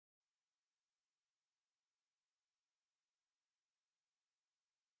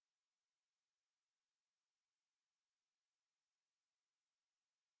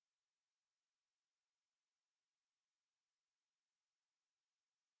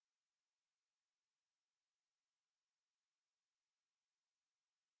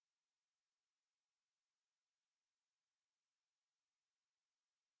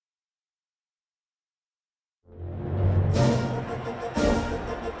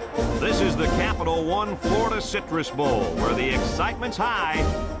This is the Capital One Florida Citrus Bowl, where the excitement's high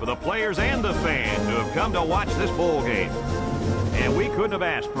for the players and the fans who have come to watch this bowl game. And we couldn't have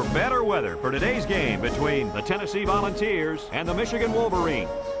asked for better weather for today's game between the Tennessee Volunteers and the Michigan Wolverines.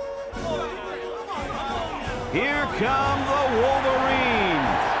 Here come the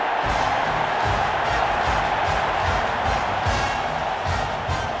Wolverines.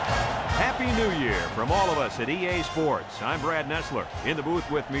 Happy New Year from all of us at EA Sports. I'm Brad Nessler. In the booth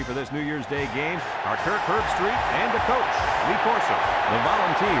with me for this New Year's Day game are Kirk Herbstreit and the coach, Lee Corso. The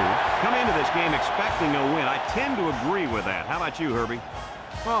Volunteers come into this game expecting a win. I tend to agree with that. How about you, Herbie?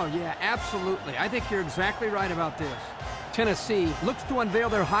 Oh, yeah, absolutely. I think you're exactly right about this. Tennessee looks to unveil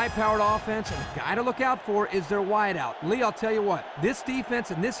their high-powered offense, and the guy to look out for is their wideout. Lee, I'll tell you what, this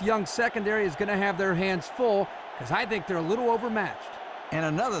defense and this young secondary is going to have their hands full because I think they're a little overmatched. And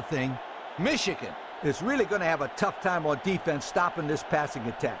another thing, Michigan is really going to have a tough time on defense stopping this passing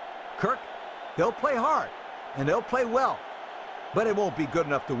attack. Kirk, they'll play hard, and they'll play well, but it won't be good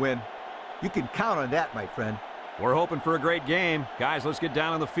enough to win. You can count on that, my friend. We're hoping for a great game. Guys, let's get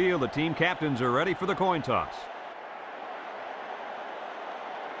down on the field. The team captains are ready for the coin toss.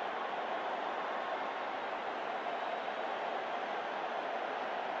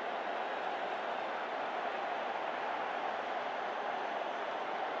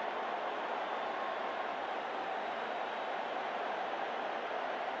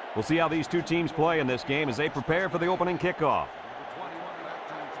 We'll see how these two teams play in this game as they prepare for the opening kickoff.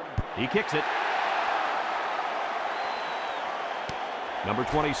 He kicks it. Number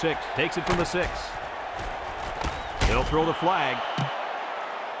 26 takes it from the 6. They'll throw the flag.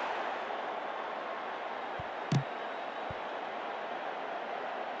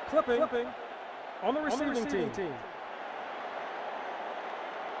 Clipping on the receiving team. 15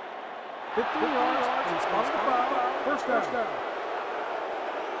 yards, responsible foul, first down.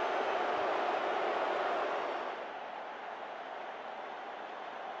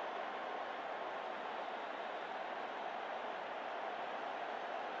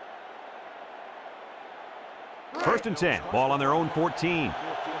 First and 10, ball on their own 14.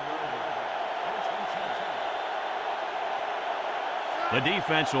 The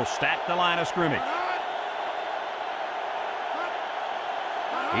defense will stack the line of scrimmage.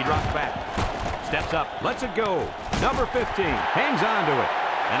 He drops back, steps up, lets it go. Number 15 hangs on to it.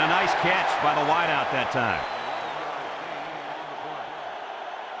 And a nice catch by the wideout that time.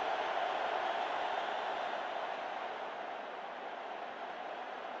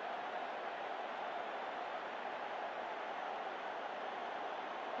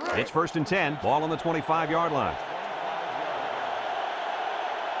 It's first and 10, ball on the 25-yard line.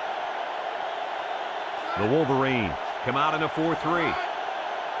 The Wolverines come out in a 4-3.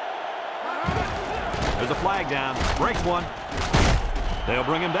 There's a flag down, breaks one. They'll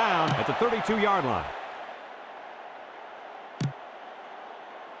bring him down at the 32-yard line.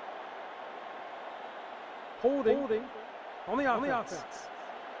 Holding on the offense.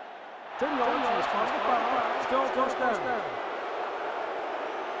 10 yards, responsible foul, still first down.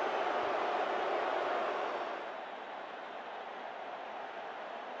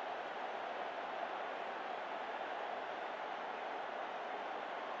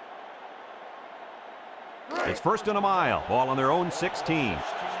 It's first and a mile. Ball on their own 16.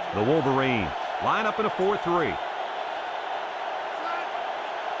 The Wolverines line up in a 4-3.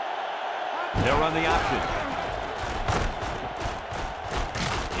 They'll run the option.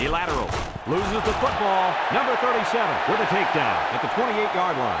 He laterals. Loses the football. Number 37 with a takedown at the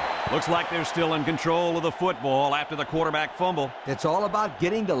 28-yard line. Looks like they're still in control of the football after the quarterback fumble. It's all about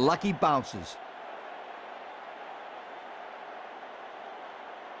getting the lucky bounces.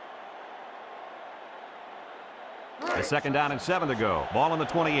 A second down and 7 to go. Ball on the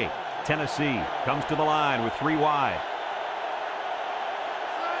 28. Tennessee comes to the line with 3 wide.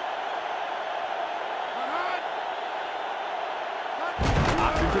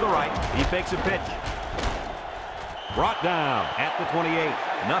 Option to the right. He fakes a pitch. Brought down at the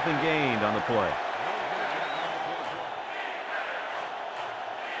 28. Nothing gained on the play.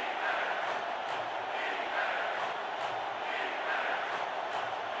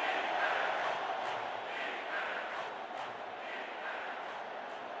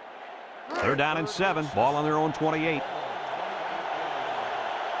 They're down in 7. Ball on their own 28.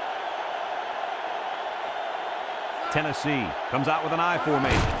 Tennessee comes out with an I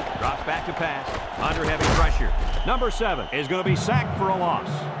formation. Drops back to pass. Under heavy pressure. Number 7 is going to be sacked for a loss.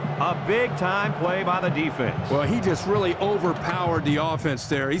 A big-time play by the defense. Well, he just really overpowered the offense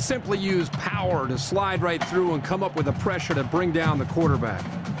there. He simply used power to slide right through and come up with the pressure to bring down the quarterback.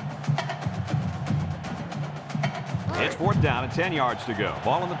 It's 4th down and 10 yards to go.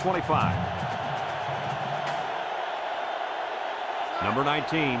 Ball on the 25. Number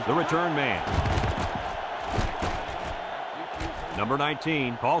 19, the return man. Number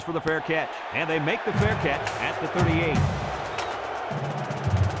 19 calls for the fair catch, and they make the fair catch at the 38.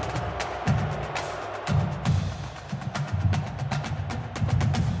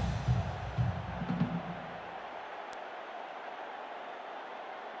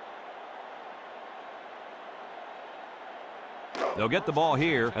 They'll get the ball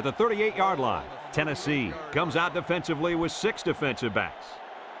here at the 38-yard line. Tennessee comes out defensively with 6 defensive backs.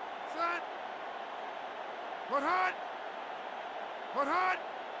 Set. Put hot. Put hot.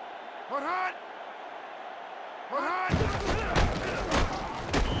 Put hot. Put hot.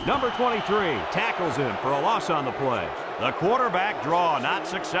 Number 23 tackles him for a loss on the play. The quarterback draw not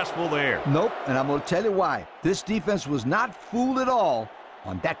successful there. Nope, and I'm going to tell you why. This defense was not fooled at all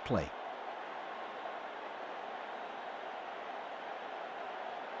on that play.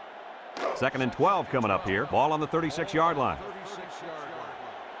 Second and 12 coming up here. Ball on the 36-yard line.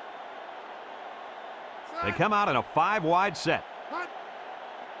 They come out in a 5-wide set.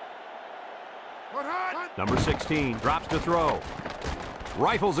 Number 16 drops to throw.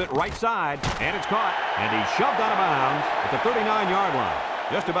 Rifles it right side, and it's caught. And he's shoved out of bounds at the 39-yard line.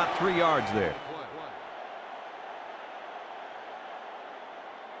 Just about 3 yards there.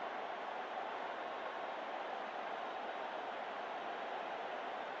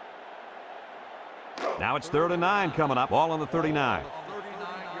 Now it's 3rd and 9 coming up. Ball on the 39.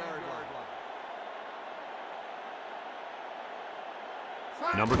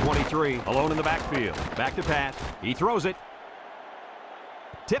 Number 23 alone in the backfield. Back to pass. He throws it.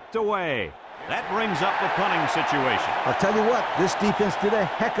 Tipped away. That brings up the punting situation. I'll tell you what, this defense did a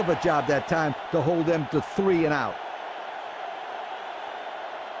heck of a job that time to hold them to 3 and out.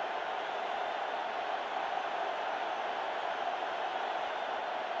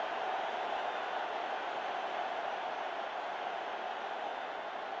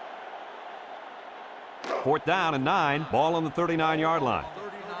 Fourth down and 9. Ball on the 39-yard line.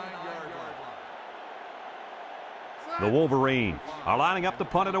 The Wolverines are lining up to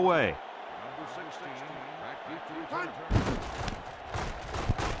punt it away.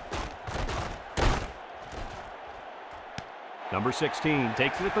 Number 16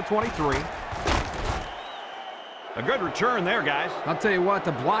 takes it at the 23. A good return there, guys. I'll tell you what,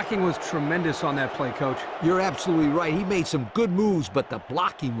 the blocking was tremendous on that play, Coach. You're absolutely right. He made some good moves, but the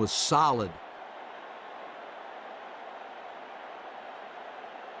blocking was solid.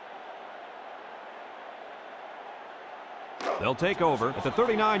 They'll take over at the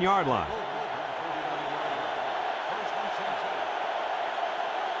 39-yard line.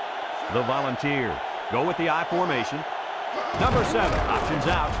 The Volunteers go with the I formation. Number 7 options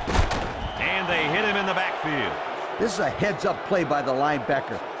out, and they hit him in the backfield. This is a heads-up play by the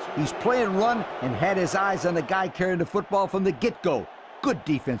linebacker. He's playing run and had his eyes on the guy carrying the football from the get-go. Good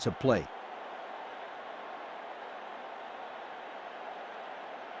defensive play.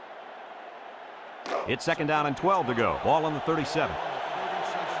 It's 2nd down and 12 to go. Ball on the 37.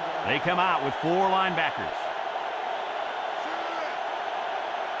 They come out with 4 linebackers.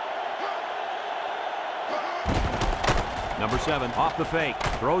 Number 7 off the fake.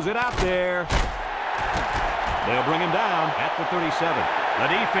 Throws it out there. They'll bring him down at the 37. The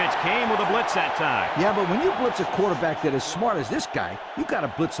defense came with a blitz that time. Yeah, but when you blitz a quarterback that is smart as this guy, you got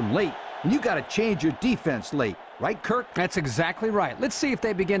to blitz him late. And you got to change your defense late. Right, Kirk? That's exactly right. Let's see if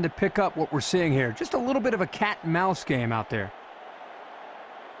they begin to pick up what we're seeing here. Just a little bit of a cat-and-mouse game out there.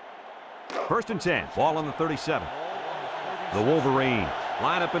 1st and 10. Ball on the 37. The Wolverines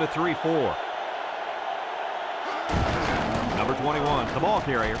line up in a 3-4. Number 21, the ball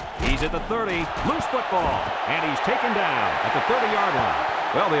carrier. He's at the 30. Loose football. And he's taken down at the 30-yard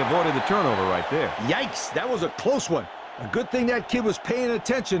line. Well, they avoided the turnover right there. Yikes, that was a close one. A good thing that kid was paying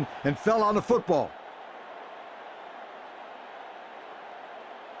attention and fell on the football.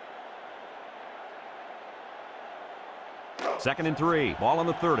 Second and 3. Ball on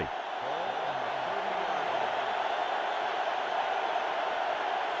the 30.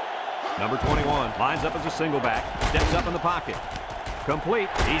 Number 21 lines up as a single back. Steps up in the pocket. Complete.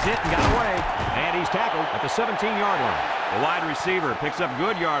 He's hit and got away. And he's tackled at the 17-yard line. The wide receiver picks up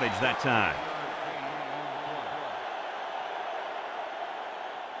good yardage that time.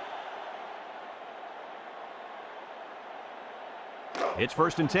 It's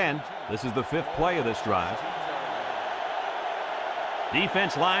 1st and 10. This is the 5th play of this drive.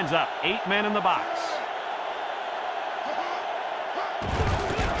 Defense lines up. 8 men in the box.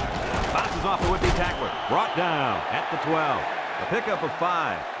 Bounces off the would-be tackler. Brought down at the 12. A pickup of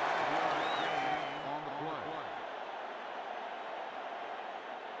 5.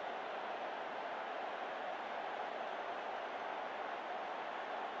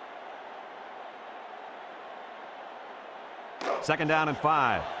 Second down and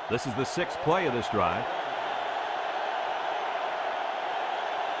 5. This is the 6th play of this drive.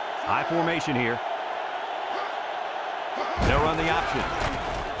 High formation here. They'll run the option.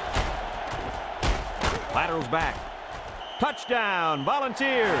 Laterals back. Touchdown,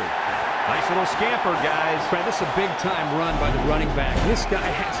 Volunteers. Nice little scamper, guys. Fred, this is a big-time run by the running back. This guy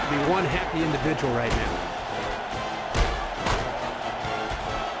has to be one happy individual right now.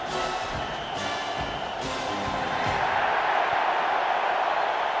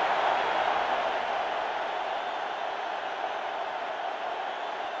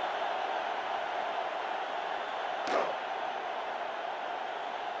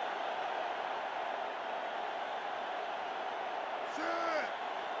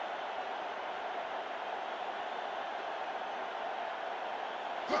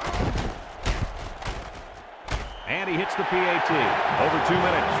 And he hits the PAT. Over 2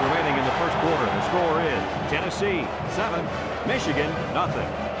 minutes remaining in the first quarter. The score is Tennessee 7, Michigan nothing.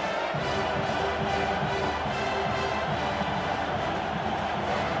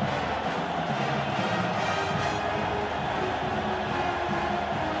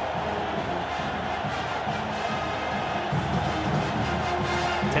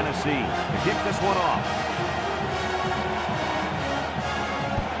 Tennessee to kick this one off.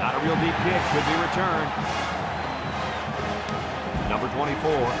 Not a real deep kick, could be returned. Number 24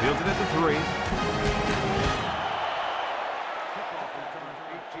 fields it at the 3. Kickoff return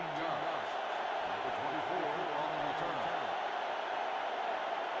 18 yards. Number 24 on the return.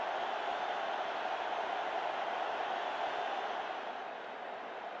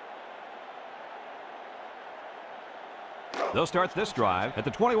 They'll start this drive at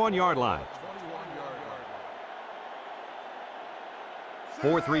the 21-yard line.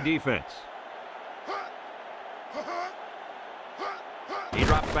 4-3 defense. He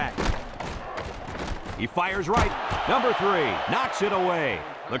drops back. He fires right. Number 3 knocks it away.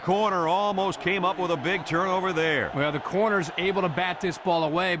 The corner almost came up with a big turnover there. Well, the corner's able to bat this ball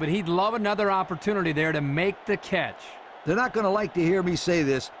away, but he'd love another opportunity there to make the catch. They're not going to like to hear me say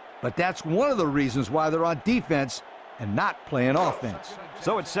this, but that's one of the reasons why they're on defense and not playing offense.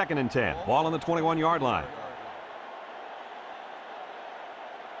 So it's 2nd and 10. Ball on the 21-yard line.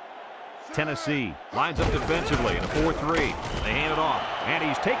 Tennessee lines up defensively in a 4-3. They hand it off, and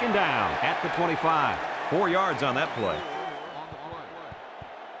he's taken down at the 25. 4 yards on that play.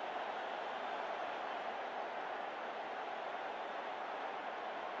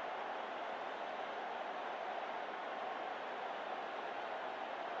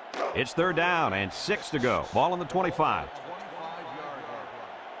 It's 3rd down and 6 to go. Ball on the 25.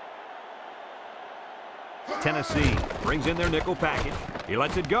 Tennessee brings in their nickel package. He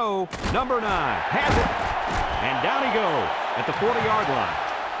lets it go. Number 9 has it. And down he goes at the 40-yard line.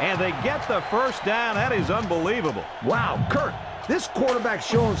 And they get the first down. That is unbelievable. Wow, Kurt, this quarterback's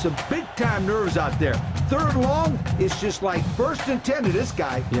showing some big-time nerves out there. 3rd long, it's just like 1st and 10 to this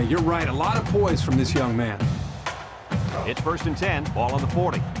guy. Yeah, you're right. A lot of poise from this young man. It's 1st and 10. Ball on the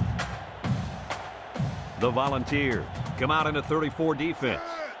 40. The Volunteers come out in a 34 defense.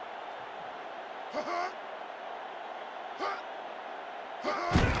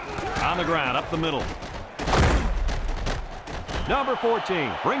 On the ground, up the middle. Number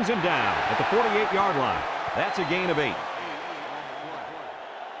 14 brings him down at the 48-yard line. That's a gain of 8.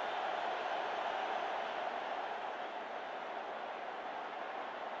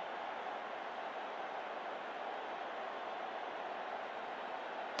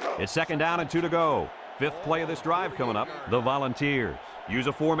 It's 2nd down and 2 to go. 5th play of this drive coming up. The Volunteers use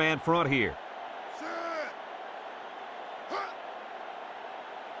a 4-man front here.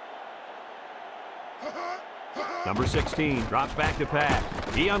 Number 16 drops back to pass.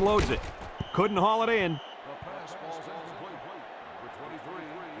 He unloads it. Couldn't haul it in. The pass falls incomplete. Number 23,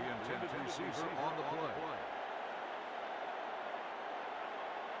 the intended receiver on the play.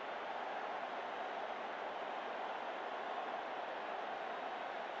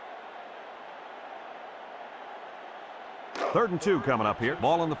 Third and 2 coming up here.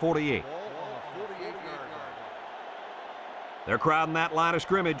 Ball on the 48. Ball on the 48-yard line. They're crowding that line of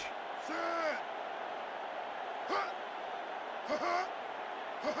scrimmage.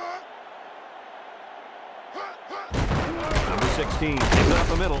 Number 16 gives it up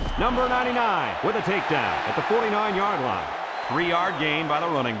the middle. Number 99 with a takedown at the 49-yard line. 3-yard gain by the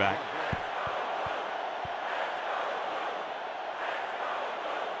running back.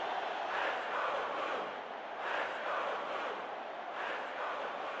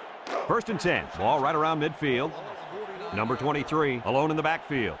 First and 10. Ball right around midfield. Number 23 alone in the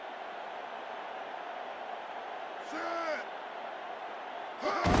backfield.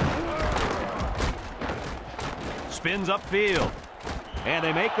 Spins upfield. And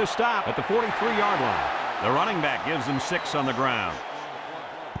they make the stop at the 43-yard line. The running back gives them 6 on the ground.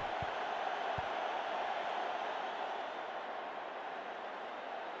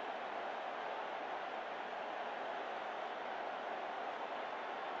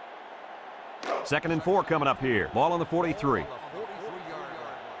 Second and 4 coming up here. Ball on the 43.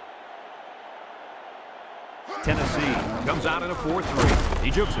 Tennessee comes out in a 4-3. He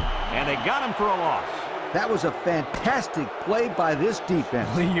jukes him, and they got him for a loss. That was a fantastic play by this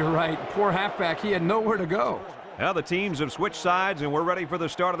defense. Lee, you're right. Poor halfback. He had nowhere to go. Now the teams have switched sides, and we're ready for the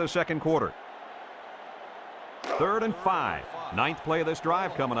start of the second quarter. 3rd and 5. 9th play of this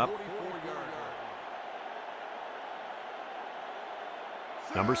drive coming up.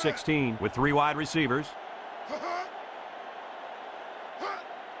 Number 16 with 3 wide receivers.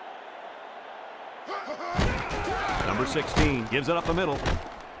 Number 16 gives it up the middle.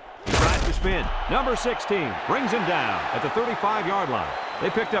 He tries to spin. Number 16 brings him down at the 35-yard line. They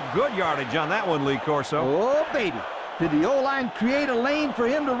picked up good yardage on that one, Lee Corso. Oh, baby. Did the O-line create a lane for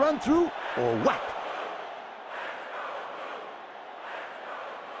him to run through, or what?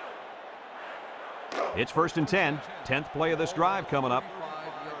 It's 1st and 10. 10th play of this drive coming up.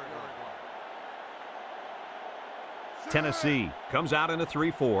 Tennessee comes out in a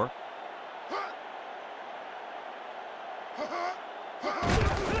 3-4.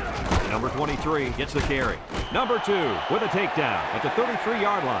 Number 23 gets the carry. Number 2 with a takedown at the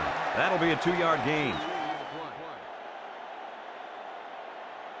 33-yard line. That'll be a 2-yard gain.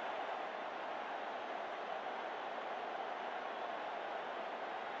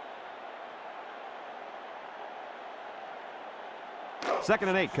 Second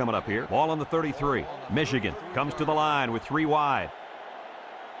and 8 coming up here. Ball on the 33. Michigan comes to the line with 3 wide.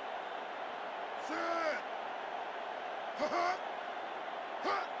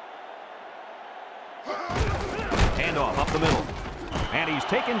 Handoff up the middle. And he's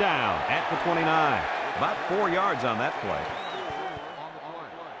taken down at the 29. About 4 yards on that play.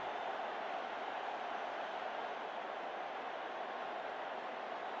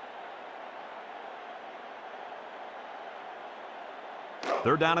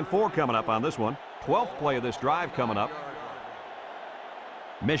 Third down and 4 coming up on this one. 12th play of this drive coming up.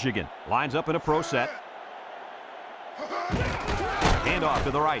 Michigan lines up in a pro set. Handoff to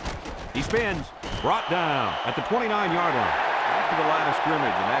the right. He spins. Brought down at the 29-yard line. Back to the line of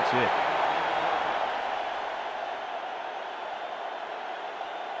scrimmage, and that's it.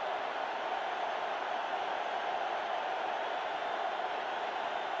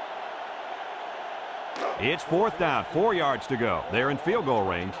 It's 4th down, 4 yards to go. They're in field goal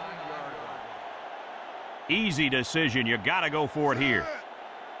range. Easy decision. You got to go for it here.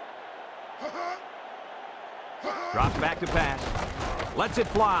 Drops back to pass. Lets it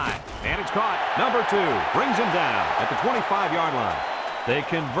fly. And it's caught. Number 2 brings him down at the 25-yard line. They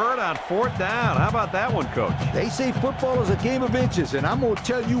convert on 4th down. How about that one, Coach? They say football is a game of inches, and I'm going to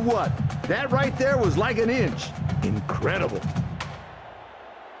tell you what. That right there was like an inch. Incredible.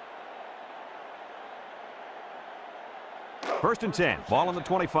 First and 10. Ball on the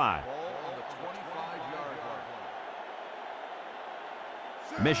 25.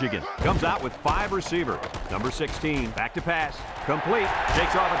 Michigan comes out with 5 receivers. Number 16 back to pass. Complete.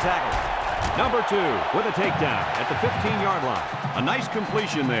 Shakes off a tackle. Number 2 with a takedown at the 15-yard line. A nice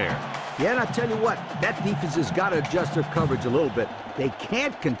completion there. Yeah, and I tell you what, that defense has got to adjust their coverage a little bit. They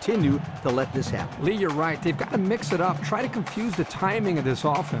can't continue to let this happen. Lee, you're right. They've got to mix it up. Try to confuse the timing of this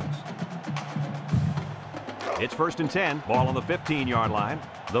offense. It's 1st and 10. Ball on the 15-yard line.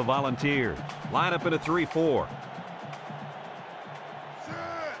 The Volunteers line up in a 3-4.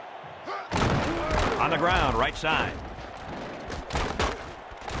 On the ground, right side.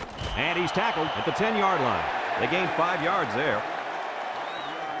 And he's tackled at the 10-yard line. They gained 5 yards there.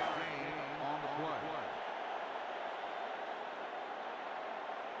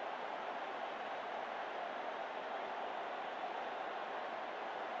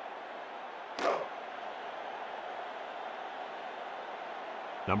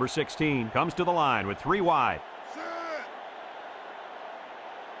 Number 16 comes to the line with 3 wide.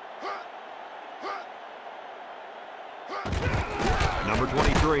 Number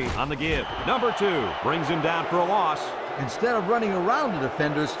 23 on the give. Number 2 brings him down for a loss. Instead of running around the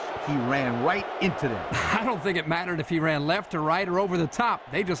defenders, he ran right into them. I don't think it mattered if he ran left or right or over the top.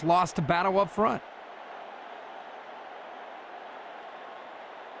 They just lost the battle up front.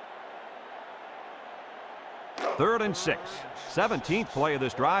 Third and 6. 17th play of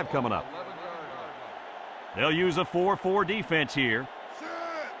this drive coming up. They'll use a 4-4 defense here.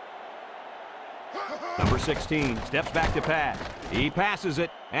 Number 16 steps back to pass. He passes it,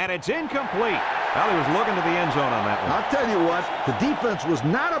 and it's incomplete. Well, he was looking to the end zone on that one. I'll tell you what, the defense was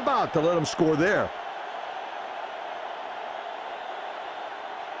not about to let him score there.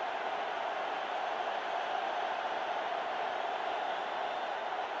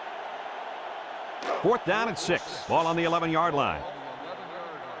 Fourth down and 6. Ball on the 11-yard line.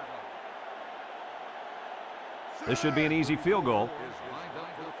 This should be an easy field goal.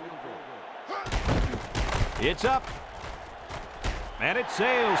 It's up. And it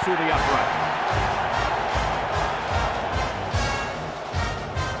sails through the upright.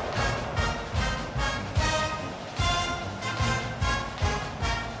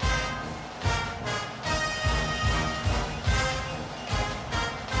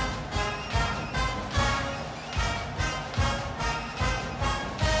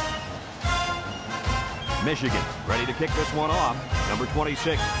 Michigan ready to kick this one off. Number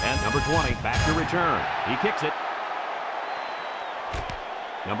 26 and number 20 back to return. He kicks it.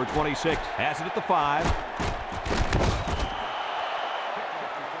 Number 26 has it at the 5.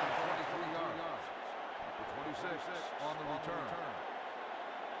 On the return.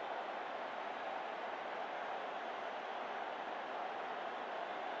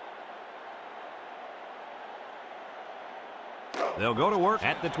 They'll go to work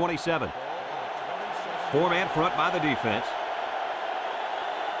at the 27. Four-man front by the defense.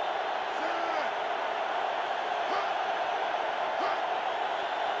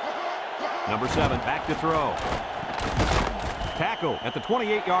 Number 7 back to throw. Tackle at the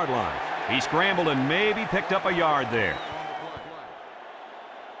 28-yard line. He scrambled and maybe picked up a yard there.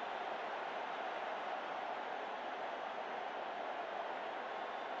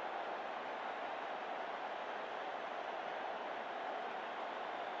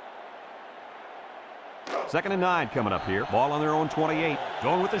 Second and 9 coming up here. Ball on their own 28.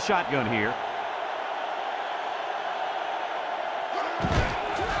 Going with the shotgun here.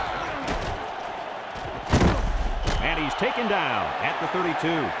 And he's taken down at the 32.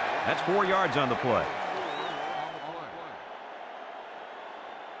 That's 4 yards on the play.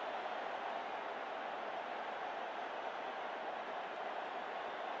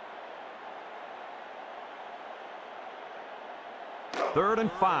 Third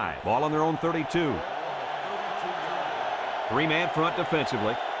and 5. Ball on their own 32. Three-man front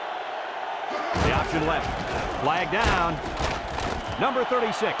defensively. The option left. Flag down. Number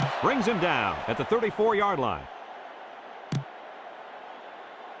 36 brings him down at the 34-yard line.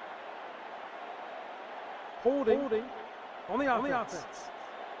 Holding on the offense.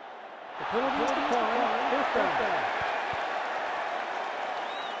 The penalty is declined. First down.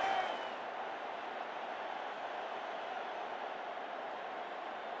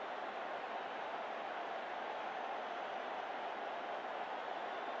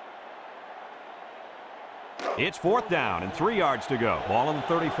 It's fourth down and 3 yards to go. Ball on the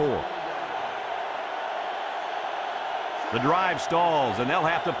 34. The drive stalls, and they'll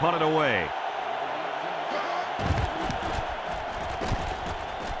have to punt it away.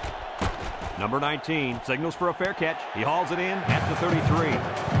 Number 19 signals for a fair catch. He hauls it in at the 33.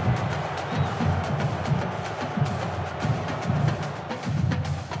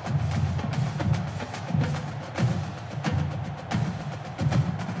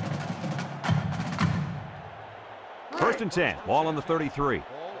 First and 10. Ball on the 33.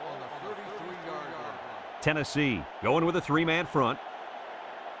 Tennessee going with a three-man front.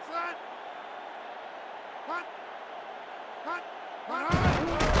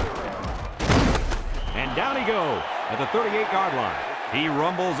 And down he goes at the 38-yard line. He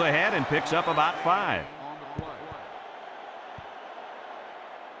rumbles ahead and picks up about 5.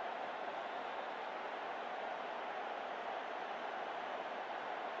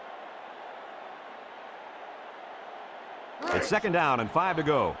 It's second down and 5 to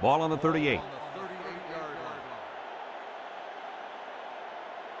go. Ball on the 38.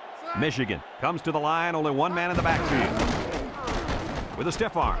 Michigan comes to the line, only one man in the backfield. With a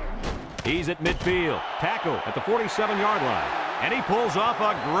stiff arm. He's at midfield. Tackle at the 47-yard line. And he pulls off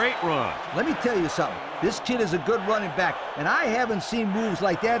a great run. Let me tell you something. This kid is a good running back, and I haven't seen moves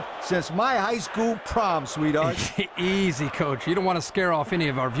like that since my high school prom, sweetheart. Easy, Coach. You don't want to scare off any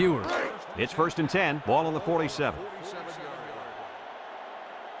of our viewers. It's first and 10. Ball on the 47.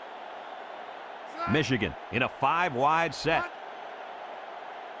 Michigan in a 5-wide set.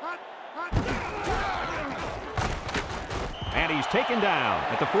 And he's taken down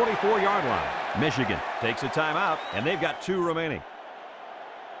at the 44-yard line. Michigan takes a timeout, and they've got 2 remaining.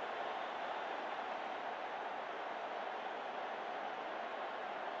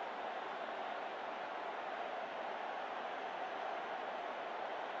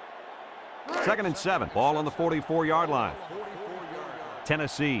 Second and 7. Ball on the 44-yard line.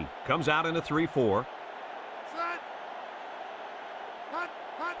 Tennessee comes out in a 3-4.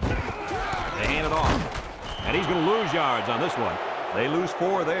 They hand it off. And he's going to lose yards on this one. They lose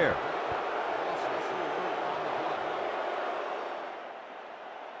 4 there.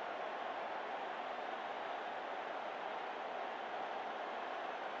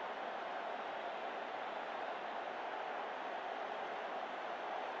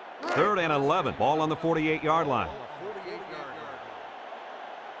 Third and 11. Ball on the 48-yard line.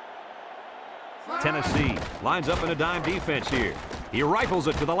 Tennessee lines up in a dime defense here. He rifles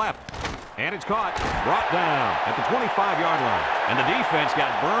it to the left. And it's caught. Brought down at the 25-yard line. And the defense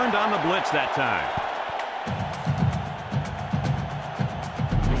got burned on the blitz that time.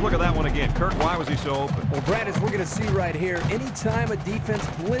 Let's look at that one again. Kirk, why was he so open? Well, Brad, as we're going to see right here, anytime a defense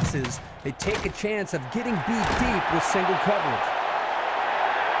blitzes, they take a chance of getting beat deep with single coverage.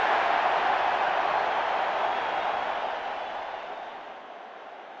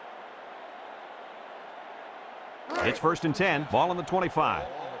 It's 1st and 10. Ball on the 25.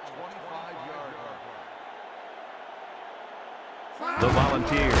 The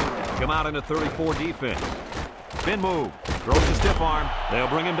Volunteers come out in a 34 defense. Spin move. Throws a stiff arm. They'll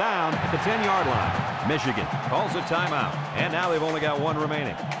bring him down at the 10-yard line. Michigan calls a timeout. And now they've only got 1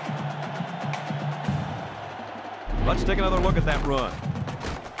 remaining. Let's take another look at that run.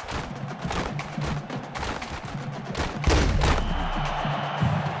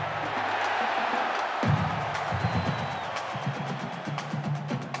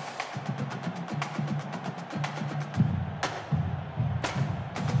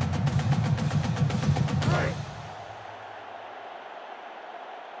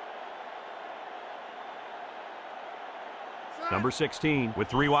 Number 16 with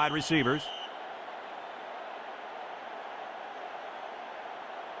 3 wide receivers.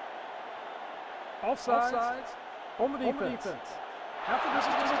 Offsides. On the defense. After this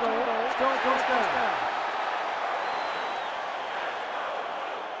is going to go, still goes down.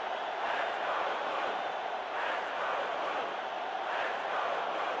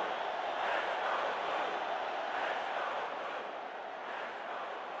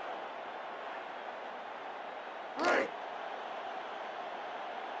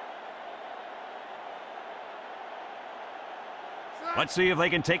 Let's see if they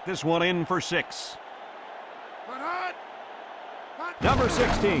can take this one in for 6. Number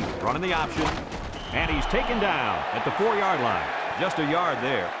 16 running the option. And he's taken down at the 4-yard line. Just a yard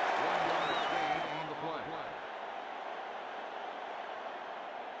there.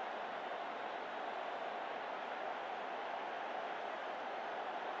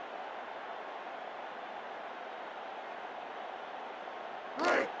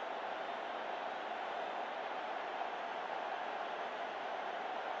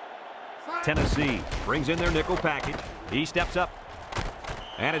 Tennessee brings in their nickel package. He steps up.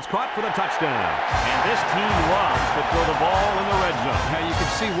 And it's caught for the touchdown. And this team loves to throw the ball in the red zone. Now you can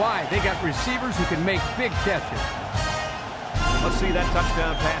see why. They got receivers who can make big catches. Let's see that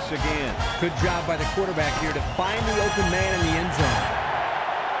touchdown pass again. Good job by the quarterback here to find the open man in the end zone.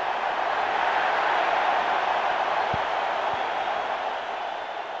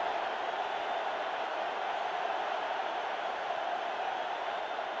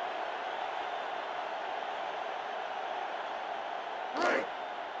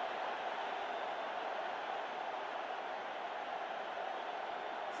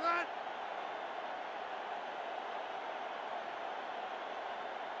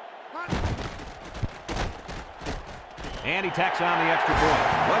 And he tacks on the extra point.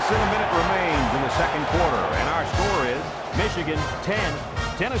 Less than a minute remains in the second quarter. And our score is Michigan 10,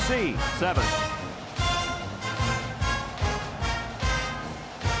 Tennessee 7.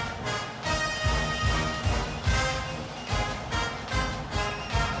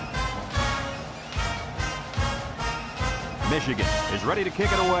 Michigan is ready to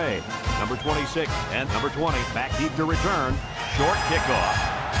kick it away. Number 26 and number 20 back deep to return. Short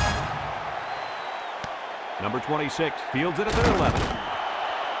kickoff. Number 26 fields it at their 11.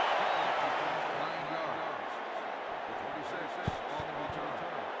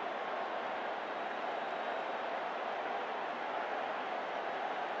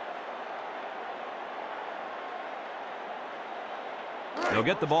 They'll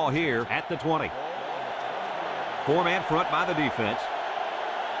get the ball here at the 20. 4-man front by the defense.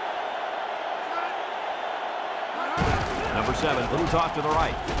 Number 7, little toss to the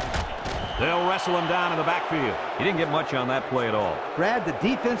right. They'll wrestle him down in the backfield. He didn't get much on that play at all. Brad, the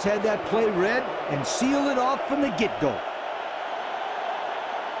defense had that play read and sealed it off from the get-go.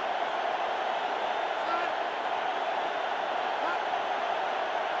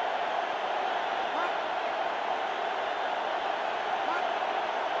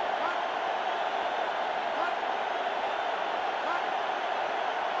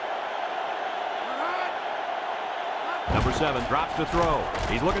 Number 7 drops to throw.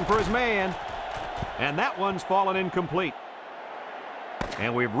 He's looking for his man. And that one's fallen incomplete.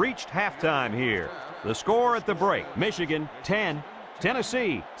 And we've reached halftime here. The score at the break, Michigan 10,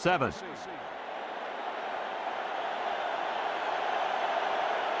 Tennessee 7.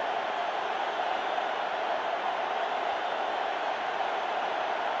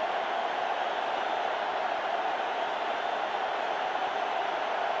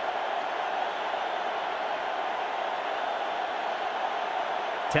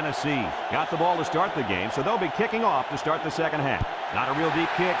 Tennessee got the ball to start the game, so they'll be kicking off to start the second half. Not a real deep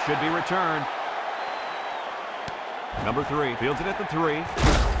kick, should be returned. Number 3 fields it at the 3.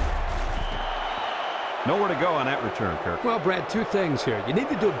 Nowhere to go on that return, Kirk. Well, Brad, two things here. You need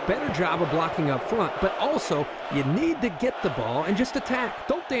to do a better job of blocking up front, but also you need to get the ball and just attack.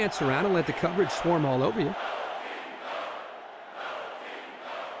 Don't dance around and let the coverage swarm all over you.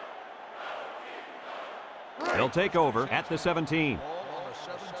 They'll take over at the 17.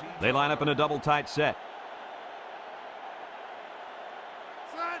 They line up in a double tight set.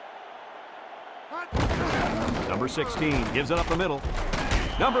 Number 16 gives it up the middle.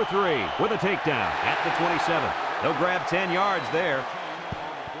 Number 3 with a takedown at the 27. They'll grab 10 yards there.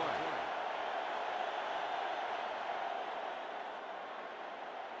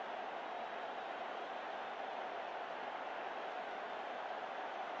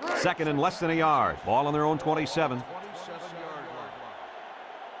 Second and less than a yard. Ball on their own 27.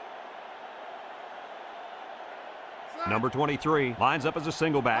 Number 23 lines up as a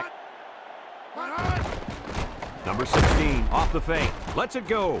single back. Number 16 off the fake. Lets it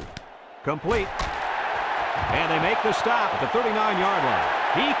go. Complete. And they make the stop at the 39-yard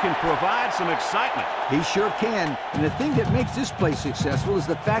line. He can provide some excitement. He sure can. And the thing that makes this play successful is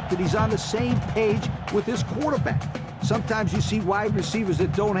the fact that he's on the same page with his quarterback. Sometimes you see wide receivers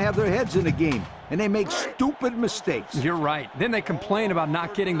that don't have their heads in the game, and they make stupid mistakes. You're right. Then they complain about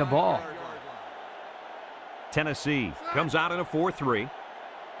not getting the ball. Tennessee comes out in a 4-3.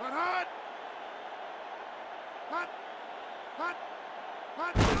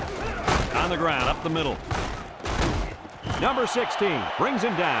 On the ground, up the middle. Number 16 brings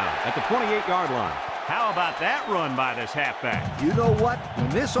him down at the 28-yard line. How about that run by this halfback? You know what? When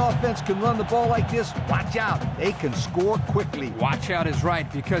this offense can run the ball like this, watch out. They can score quickly. Watch out is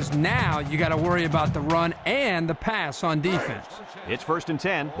right, because now you got to worry about the run and the pass on defense. It's 1st and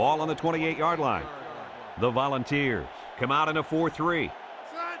 10. Ball on the 28-yard line. The Volunteers come out in a 4-3.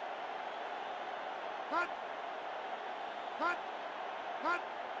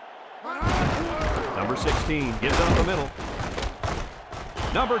 Number 16 gives it up the middle.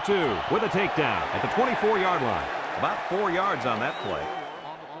 Number 2 with a takedown at the 24-yard line. About 4 yards on that play.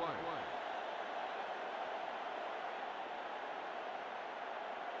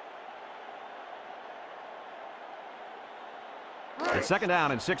 It's 2nd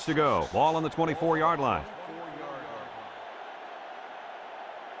down and 6 to go. Ball on the 24-yard line.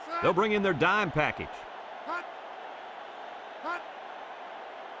 They'll bring in their dime package.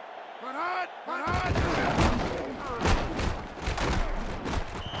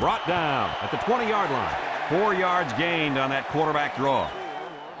 Brought down at the 20-yard line. 4 yards gained on that quarterback draw.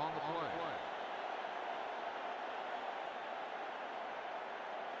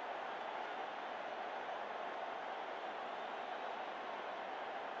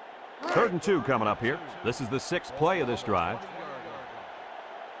 Third and 2 coming up here. This is the 6th play of this drive.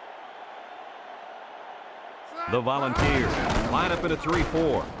 The Volunteers line up in a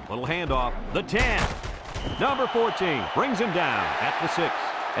 3-4. Little handoff. The 10. Number 14 brings him down at the 6.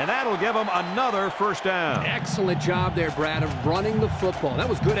 And that'll give them another 1st down. Excellent job there, Brad, of running the football. That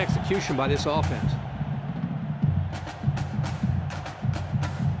was good execution by this offense.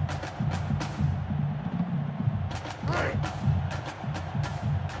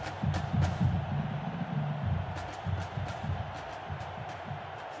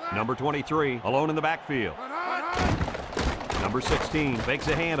 Number 23 alone in the backfield. Number 16 fakes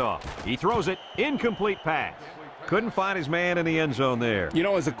a handoff. He throws it. Incomplete pass. Couldn't find his man in the end zone there. You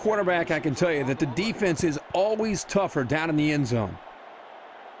know, as a quarterback, I can tell you that the defense is always tougher down in the end zone.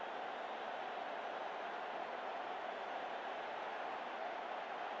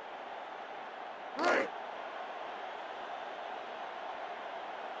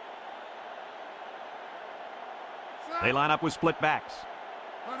 They line up with split backs.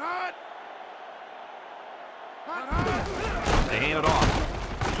 They hand it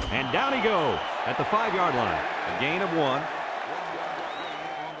off. And down he goes at the 5-yard line. A gain of 1.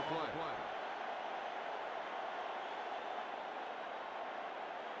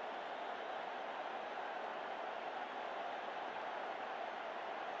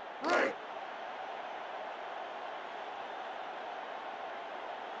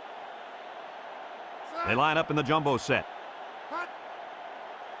 They line up in the jumbo set.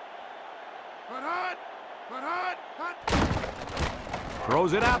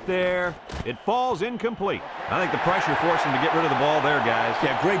 Throws it out there. It falls incomplete. I think the pressure forced him to get rid of the ball there, guys.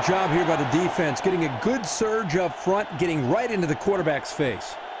 Yeah, great job here by the defense, getting a good surge up front, getting right into the quarterback's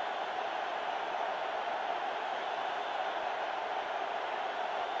face.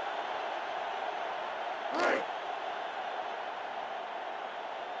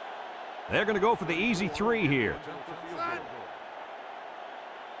 They're going to go for the easy 3 here.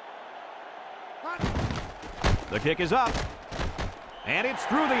 The kick is up. And it's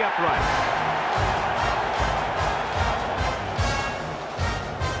through the upright.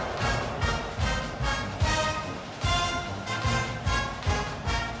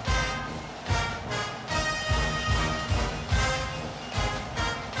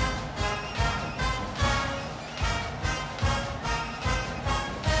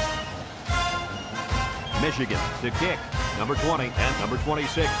 Michigan to kick. Number 20 and number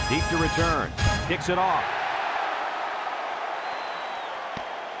 26 deep to return. Kicks it off.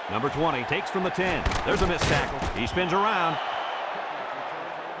 Number 20 takes from the 10. There's a missed tackle. He spins around.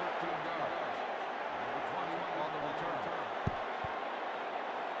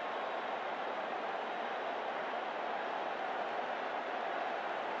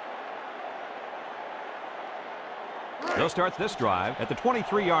 They'll start this drive at the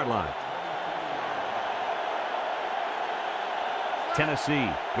 23-yard line. Tennessee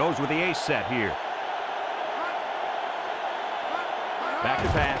goes with the ace set here. Back to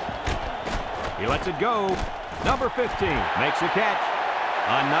pass. He lets it go. Number 15 makes the catch.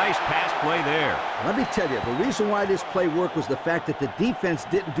 A nice pass play there. Let me tell you, the reason why this play worked was the fact that the defense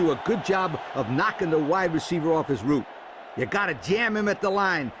didn't do a good job of knocking the wide receiver off his route. You got to jam him at the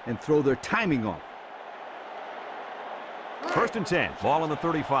line and throw their timing off. 1st and 10. Ball on the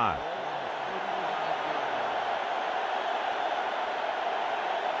 35.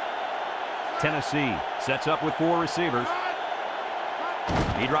 Tennessee sets up with 4 receivers.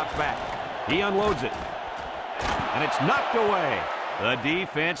 He drops back. He unloads it. And it's knocked away. The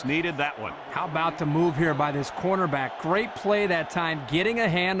defense needed that one. How about the move here by this cornerback? Great play that time, getting a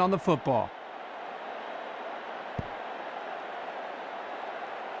hand on the football.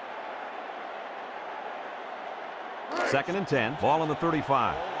 Second and 10. Ball on the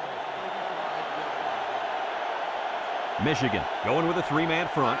 35. Michigan going with a 3-man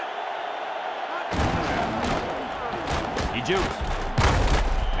front. He jukes.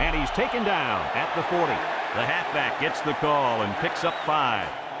 And he's taken down at the 40. The halfback gets the call and picks up 5.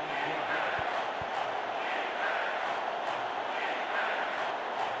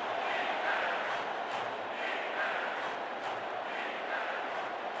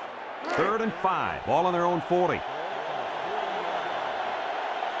 Third and 5. Ball on their own 40.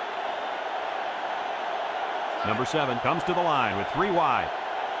 Number 7 comes to the line with 3 wide.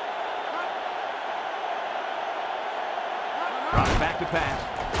 Drops back to pass.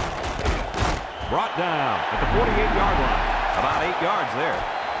 Brought down at the 48-yard line. About 8 yards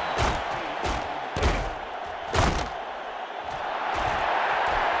there.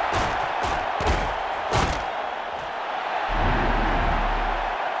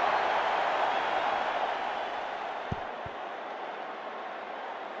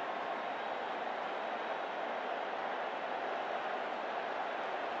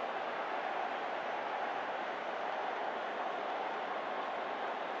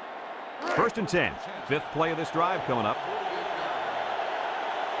 First and 10. 5th play of this drive coming up.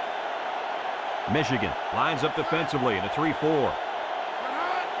 Michigan lines up defensively in a 3-4.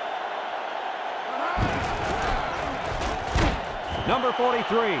 Number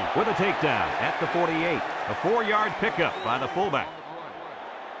 43 with a takedown at the 48. A 4-yard pickup by the fullback.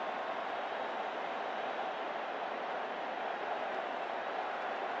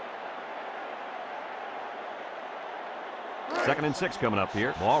 Second and 6 coming up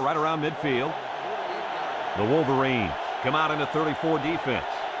here. Ball right around midfield. The Wolverines come out in a 34 defense.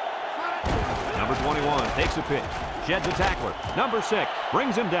 Number 21 takes a pitch. Sheds a tackler. Number 6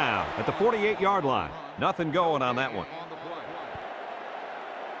 brings him down at the 48-yard line. Nothing going on that one.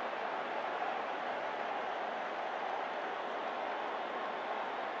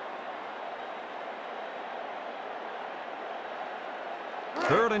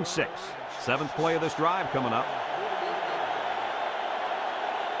 Third and 6. 7th play of this drive coming up.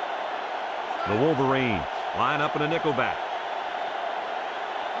 The Wolverines line up in a nickelback.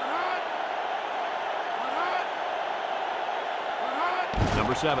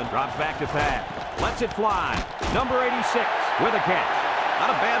 Number 7 drops back to pass. Lets it fly. Number 86 with a catch. Not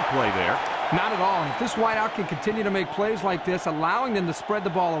a bad play there. Not at all. And if this wideout can continue to make plays like this, allowing them to spread the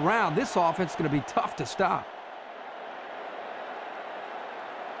ball around, this offense is going to be tough to stop.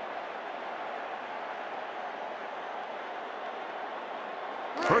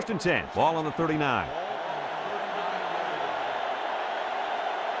 First and 10. Ball on the 39.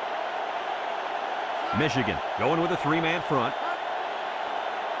 Michigan going with a three-man front.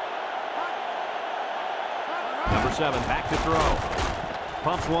 Number 7 back to throw.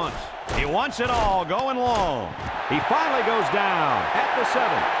 Pumps once. He wants it all, going long. He finally goes down at the 7.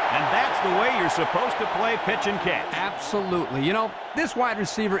 And that's the way you're supposed to play pitch and catch. Absolutely. You know, this wide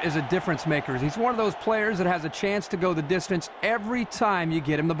receiver is a difference maker. He's one of those players that has a chance to go the distance every time you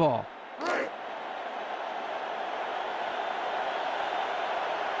get him the ball.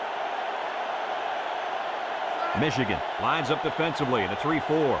 Michigan lines up defensively in a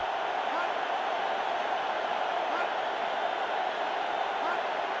 3-4.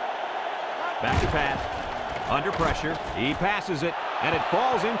 Back to pass. Under pressure. He passes it, and it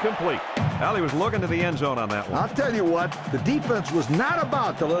falls incomplete. Well, he was looking to the end zone on that one. I'll tell you what, the defense was not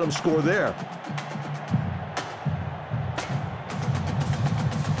about to let him score there.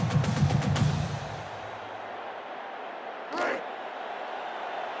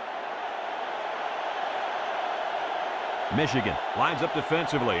 Michigan lines up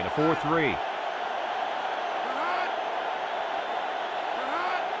defensively in a 4-3.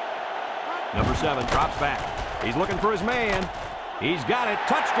 Number 7 drops back. He's looking for his man. He's got it.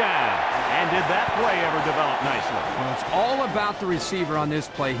 Touchdown. And did that play ever develop nicely? Well, it's all about the receiver on this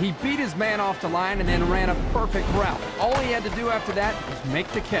play. He beat his man off the line and then ran a perfect route. All he had to do after that was make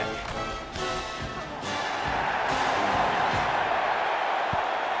the catch.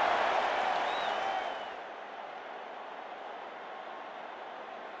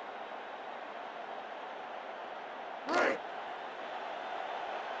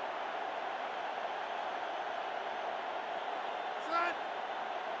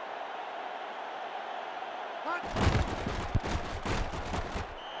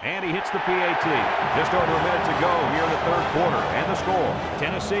 And he hits the PAT. Just over a minute to go here in the third quarter. And the score,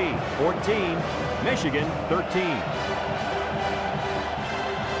 Tennessee 14, Michigan 13.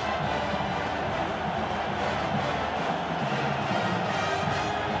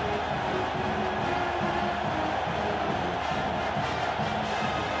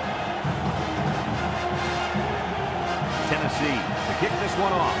 Tennessee to kick this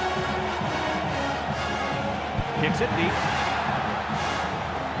one off. Kicks it deep.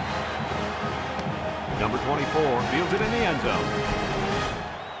 Number 24 fields it in the end zone.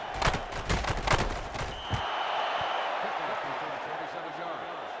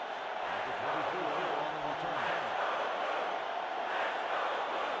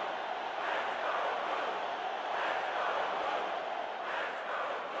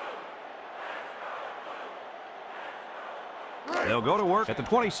 They'll go to work at the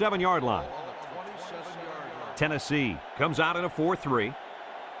 27-yard line. Tennessee comes out in a 4-3.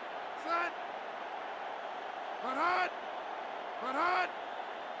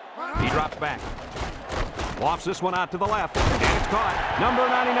 He drops back. Lofts this one out to the left. And it's caught. Number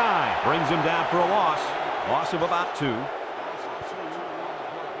 99 brings him down for a loss. Loss of about 2.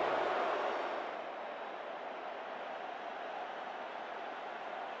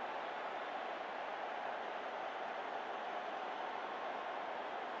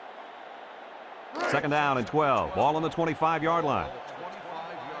 Second down and 12. Ball on the 25-yard line.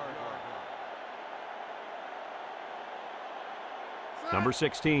 Number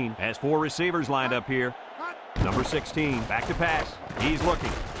 16 has 4 receivers lined up here. Number 16 back to pass. He's looking.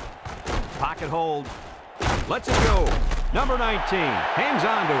 Pocket hold. Lets it go. Number 19 hangs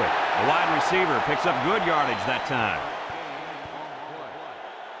on to it. The wide receiver picks up good yardage that time.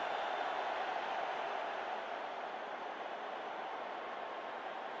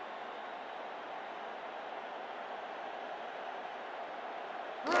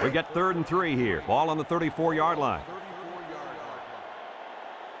 We got 3rd and 3 here. Ball on the 34-yard line.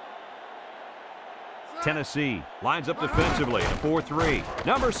 Tennessee lines up defensively in a 4-3.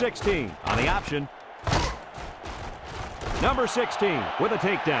 Number 16 on the option. Number 16 with a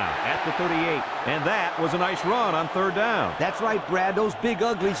takedown at the 38. And that was a nice run on 3rd down. That's right, Brad. Those big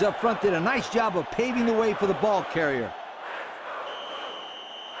uglies up front did a nice job of paving the way for the ball carrier.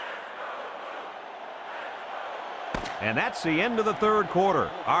 And that's the end of the 3rd quarter.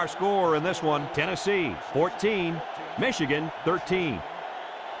 Our score in this one, Tennessee 14, Michigan 13.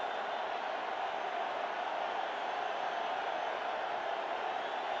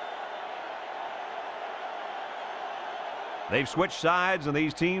 They've switched sides, and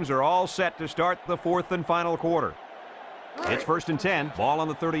these teams are all set to start the 4th and final quarter. It's 1st and 10. Ball on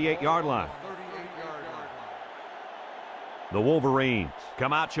the 38-yard line. The Wolverines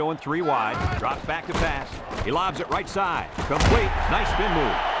come out showing 3 wide. Drops back to pass. He lobs it right side. Complete. Nice spin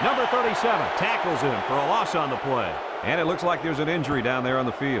move. Number 37 tackles him for a loss on the play. And it looks like there's an injury down there on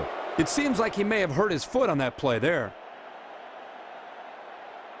the field. It seems like he may have hurt his foot on that play there.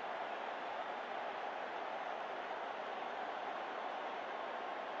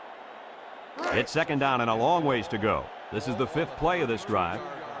 It's 2nd down and a long ways to go. This is the 5th play of this drive.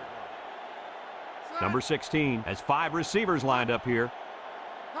 Number 16 has 5 receivers lined up here.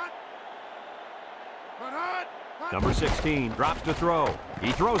 Number 16 drops to throw.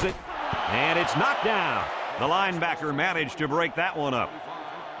 He throws it, and it's knocked down. The linebacker managed to break that one up.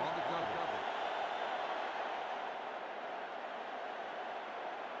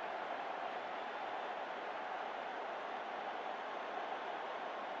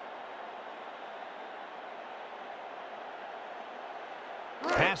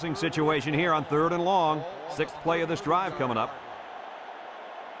 Passing situation here on 3rd and long. 6th play of this drive coming up.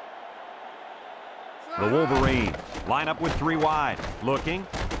 The Wolverines line up with 3 wide. Looking.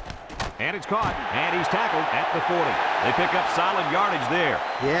 And it's caught. And he's tackled at the 40. They pick up solid yardage there.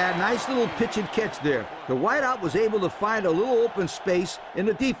 Yeah, nice little pitch and catch there. The wideout was able to find a little open space in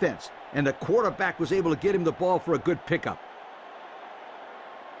the defense, and the quarterback was able to get him the ball for a good pickup.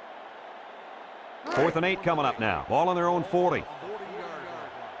 4th and 8 coming up now. Ball on their own 40.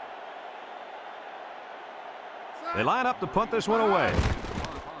 They line up to punt this one away.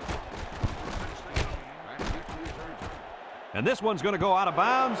 And this one's going to go out of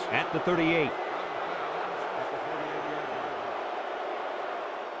bounds at the 38.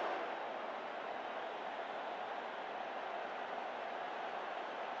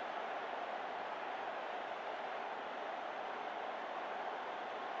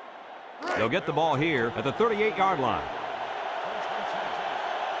 They'll get the ball here at the 38-yard line.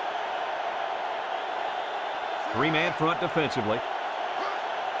 3-man front defensively.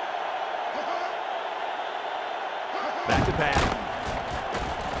 Back to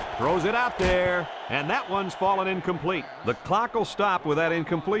pass. Throws it out there, and that one's fallen incomplete. The clock will stop with that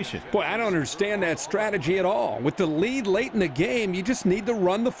incompletion. Boy, I don't understand that strategy at all. With the lead late in the game, you just need to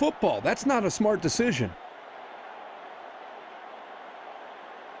run the football. That's not a smart decision.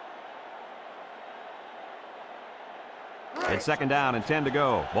 It's 2nd down and 10 to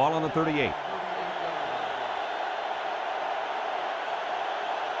go. Ball on the 38.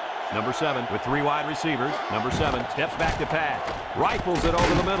 Number 7 with 3 wide receivers. Number 7 steps back to pass. Rifles it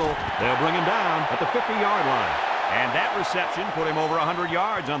over the middle. They'll bring him down at the 50-yard line. And that reception put him over 100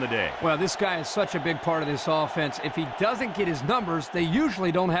 yards on the day. Well, this guy is such a big part of this offense. If he doesn't get his numbers, they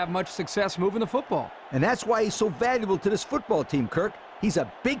usually don't have much success moving the football. And that's why he's so valuable to this football team, Kirk. He's a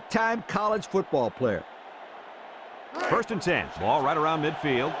big-time college football player. 1st and 10. Ball right around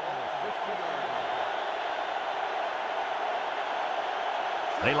midfield.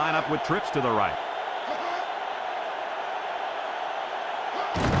 They line up with trips to the right.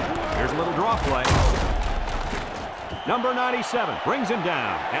 Here's a little draw play. Number 97 brings him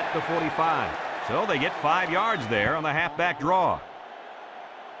down at the 45. So they get 5 yards there on the halfback draw.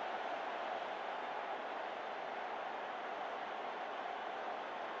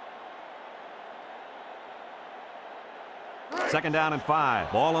 Second down and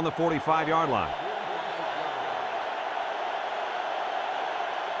 5. Ball on the 45-yard line.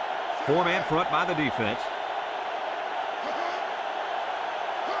 4-man front by the defense.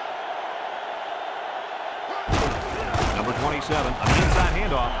 Number 27, an inside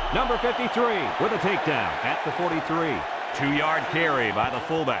handoff. Number 53 with a takedown at the 43. 2-yard carry by the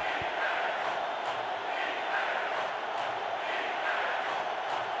fullback.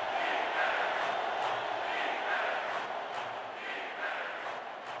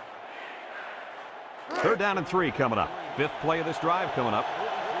 Third down and 3 coming up. 5th play of this drive coming up.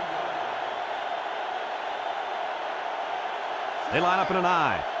 They line up in an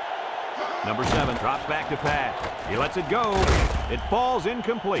I. Number 7 drops back to pass. He lets it go. It falls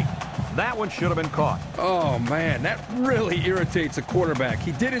incomplete. That one should have been caught. Oh, man, that really irritates a quarterback.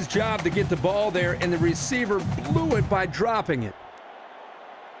 He did his job to get the ball there, and the receiver blew it by dropping it.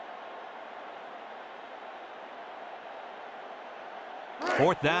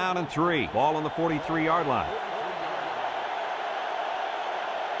 Fourth down and 3. Ball on the 43-yard line.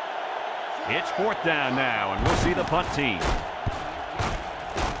 It's 4th down now, and we'll see the punt team.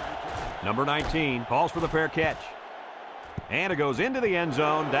 Number 19 calls for the fair catch. And it goes into the end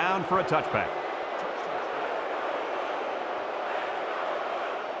zone, down for a touchback.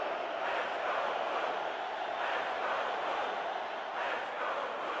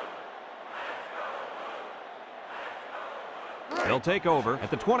 They'll take over at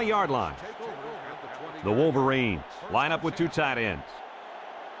the 20-yard line. The Wolverines line up with two tight ends.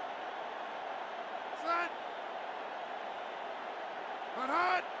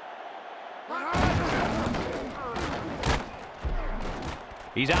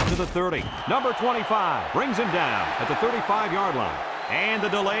 He's out to the 30. Number 25 brings him down at the 35-yard line. And the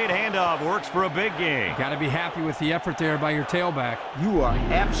delayed handoff works for a big gain. Got to be happy with the effort there by your tailback. You are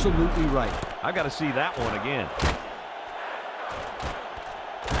absolutely right. I've got to see that one again.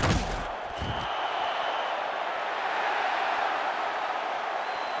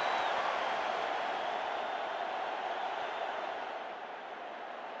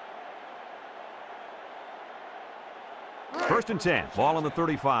 First and 10. Ball on the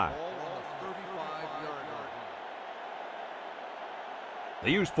 35. They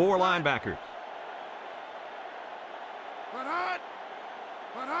use four linebackers.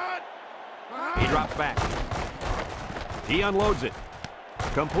 He drops back. He unloads it.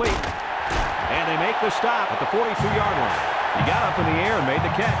 Complete. And they make the stop at the 42-yard line. He got up in the air and made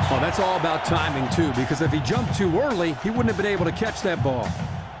the catch. Oh, that's all about timing, too, because if he jumped too early, he wouldn't have been able to catch that ball.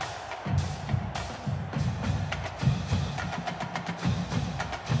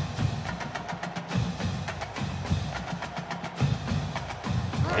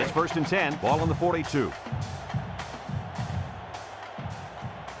 It's first and 10. Ball on the 42.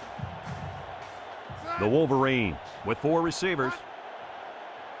 The Wolverines with four receivers.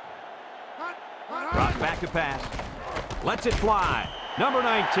 Drops back to pass. Lets it fly. Number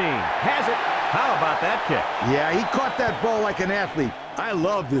 19 has it. How about that kick? Yeah, he caught that ball like an athlete. I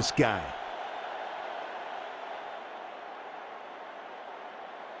love this guy.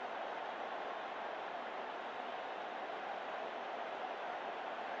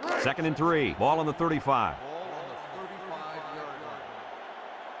 Second and 3. Ball on the 35.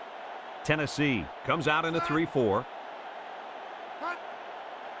 Tennessee comes out in a 3-4.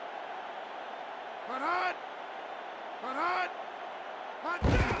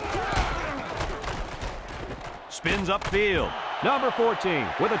 Spins upfield. Number 14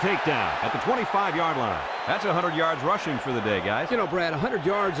 with a takedown at the 25-yard line. That's 100 yards rushing for the day, guys. You know, Brad, 100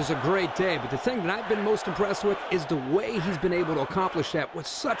 yards is a great day, but the thing that I've been most impressed with is the way he's been able to accomplish that with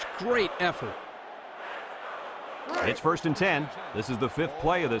such great effort. It's first and 10. This is the fifth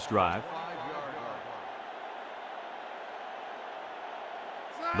play of this drive.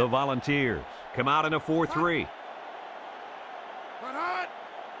 The Volunteers come out in a 4-3.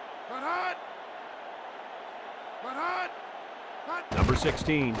 Number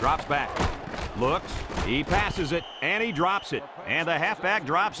 16 drops back. Looks, he passes it, and he drops it. And the halfback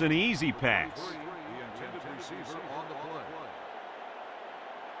drops an easy pass. The intended receiver on the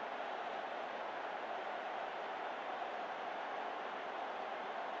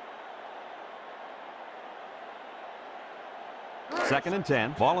play. Second and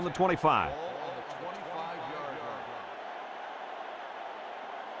 10. Ball on the 25.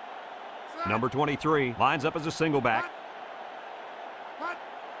 Number 23 lines up as a single back.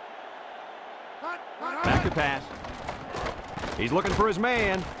 Back to pass. He's looking for his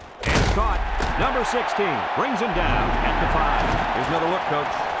man. And it's caught. Number 16 brings him down at the 5. Here's another look, Coach.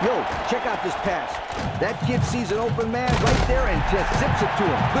 Yo, check out this pass. That kid sees an open man right there and just zips it to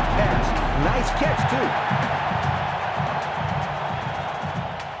him. Good pass. Nice catch, too.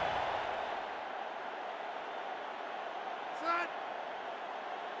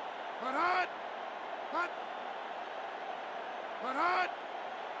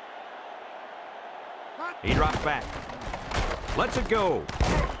 He drops back. Lets it go.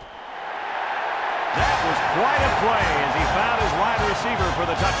 That was quite a play as he found his wide receiver for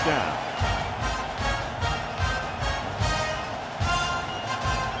the touchdown.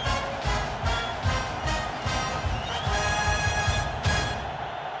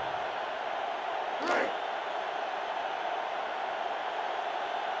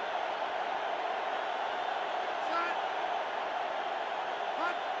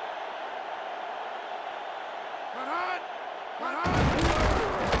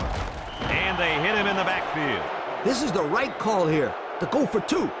 And they hit him in the backfield. This is the right call here, to go for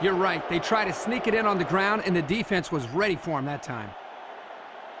 2. You're right. They tried to sneak it in on the ground, and the defense was ready for him that time.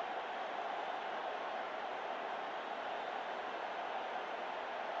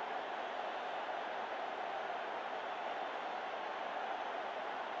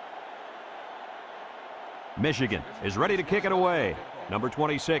 Michigan is ready to kick it away. Number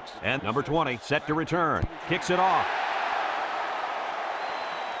 26 and number 20 set to return. Kicks it off.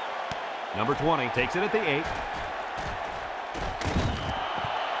 Number 20 takes it at the 8.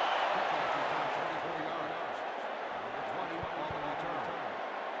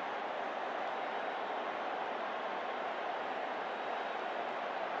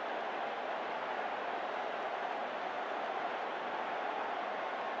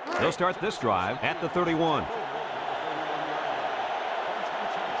 They'll start this drive at the 31.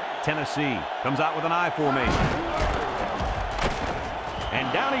 Tennessee comes out with an I formation.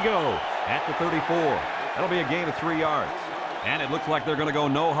 And down he goes at the 34. That'll be a gain of 3 yards. And it looks like they're going to go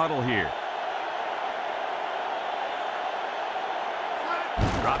no huddle here.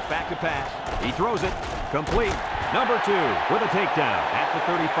 Drops back to pass. He throws it. Complete. Number 2 with a takedown at the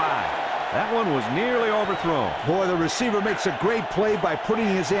 35. That one was nearly overthrown. Boy, the receiver makes a great play by putting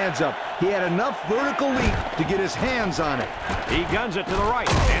his hands up. He had enough vertical leap to get his hands on it. He guns it to the right,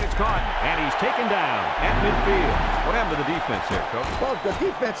 and it's caught, and he's taken down at midfield. What happened to the defense there, Coach? Well, the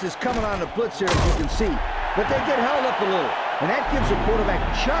defense is coming on the blitz here, as you can see. But they get held up a little, and that gives the quarterback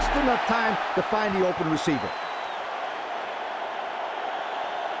just enough time to find the open receiver.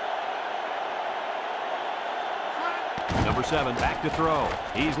 Number 7, back to throw.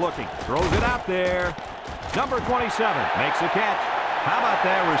 He's looking, throws it out there. Number 27 makes a catch. How about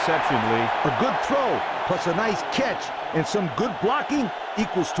that reception, Lee? A good throw, plus a nice catch, and some good blocking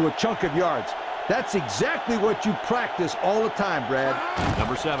equals to a chunk of yards. That's exactly what you practice all the time, Brad.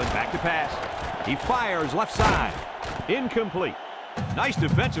 Number 7, back to pass. He fires left side. Incomplete. Nice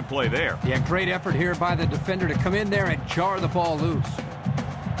defensive play there. Yeah, great effort here by the defender to come in there and jar the ball loose.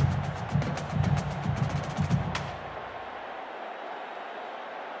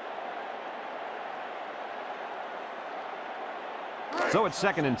 So it's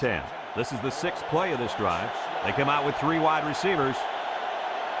 2nd and 10. This is the 6th play of this drive. They come out with 3 wide receivers.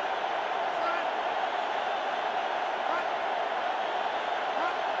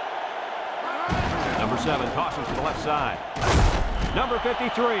 Number 7 tosses to the left side. Number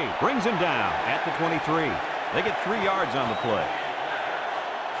 53 brings him down at the 23. They get 3 yards on the play.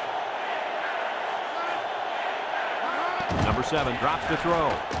 Number 7 drops to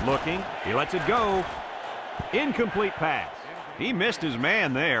throw. Looking. He lets it go. Incomplete pass. He missed his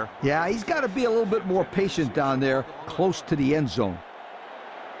man there. Yeah, he's got to be a little bit more patient down there, close to the end zone.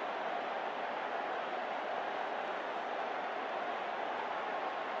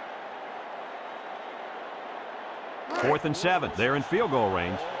 4th and 7. They're in field goal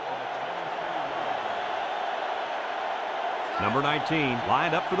range. Number 19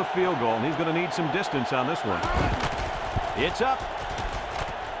 lined up for the field goal, and he's going to need some distance on this one. It's up.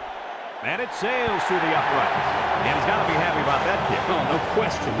 And it sails through the uprights. And he's got to be happy about that kick. Oh, no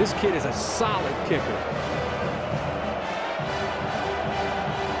question. This kid is a solid kicker.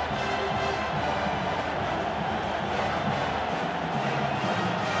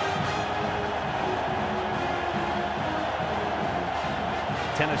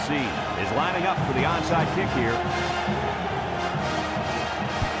 Tennessee is lining up for the onside kick here.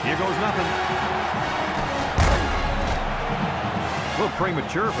 Here goes nothing. A little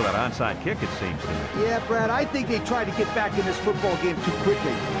premature for that onside kick, it seems to me. Yeah, Brad, I think they tried to get back in this football game too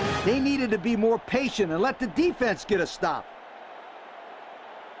quickly. They needed to be more patient and let the defense get a stop.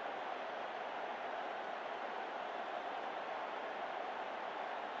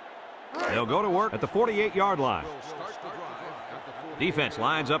 They'll go to work at the 48-yard line. Defense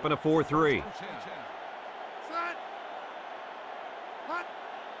lines up in a 4-3.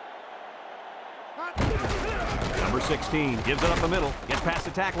 Number 16 gives it up the middle, gets past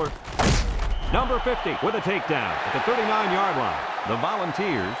the tackler. Number 50 with a takedown at the 39-yard line. The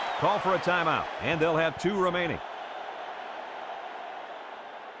Volunteers call for a timeout, and they'll have 2 remaining.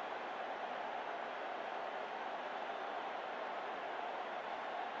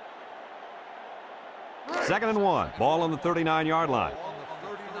 Second and 1. Ball on the 39-yard line.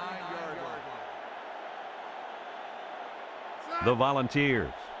 The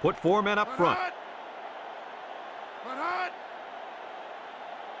Volunteers put 4 men up front.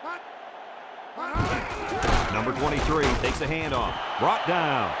 Number 23 takes the handoff. Brought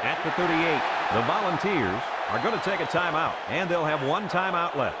down at the 38. The Volunteers are going to take a timeout, and they'll have 1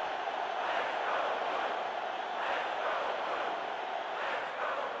 timeout left.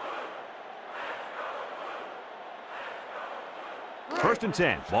 First and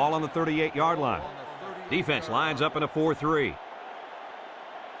 10. Ball on the 38-yard line. Defense lines up in a 4-3.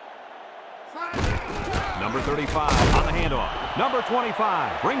 Number 35 on the handoff. Number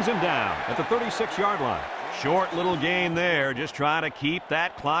 25 brings him down at the 36-yard line. Short little gain there, just trying to keep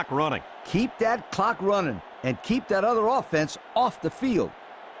that clock running. Keep that clock running and keep that other offense off the field.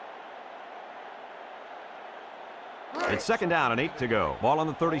 It's 2nd down and 8 to go. Ball on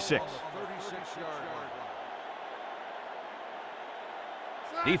the 36.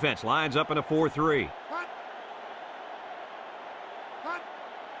 Defense lines up in a 4-3.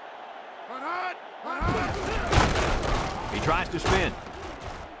 He tries to spin.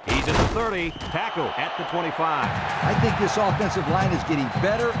 He He's at the 30. Tackle at the 25. I think this offensive line is getting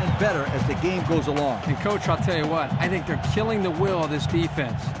better and better as the game goes along. And, Coach, I'll tell you what, I think they're killing the will of this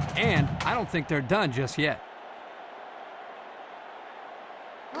defense. And I don't think they're done just yet.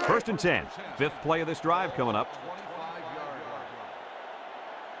 1st and 10. 5th play of this drive coming up.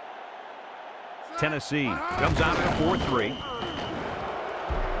 Tennessee comes out at a 4-3.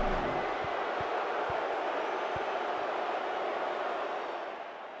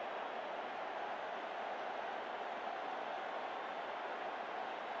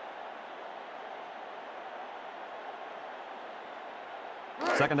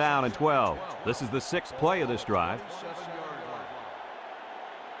 Second down and 12. This is the 6th play of this drive.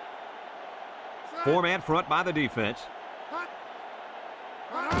 4-man front by the defense.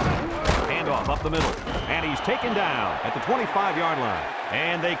 Handoff up the middle. And he's taken down at the 25-yard line.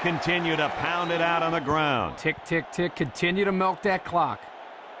 And they continue to pound it out on the ground. Tick, tick, tick. Continue to milk that clock.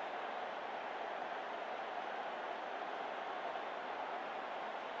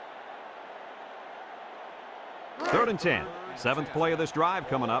 Third and 10. 7th play of this drive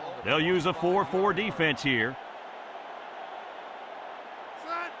coming up. They'll use a 4-4 defense here.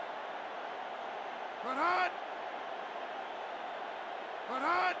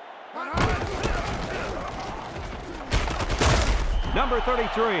 Number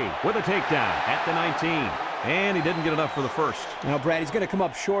 33 with a takedown at the 19. And he didn't get enough for the first. Now, Brad, he's going to come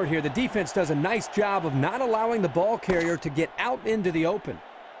up short here. The defense does a nice job of not allowing the ball carrier to get out into the open.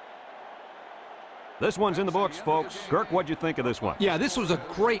 This one's in the books, folks. Kirk, what'd you think of this one? Yeah, this was a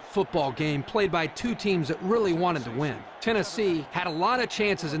great football game played by two teams that really wanted to win. Tennessee had a lot of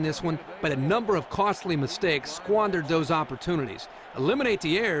chances in this one, but a number of costly mistakes squandered those opportunities. Eliminate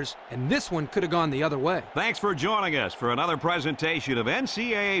the errors, and this one could have gone the other way. Thanks for joining us for another presentation of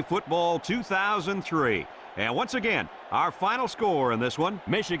NCAA Football 2003. And once again, our final score in this one,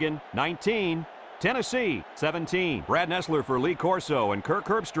 Michigan 19, Tennessee 17. Brad Nessler for Lee Corso and Kirk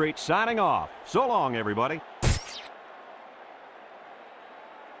Herbstreit signing off. So long, everybody.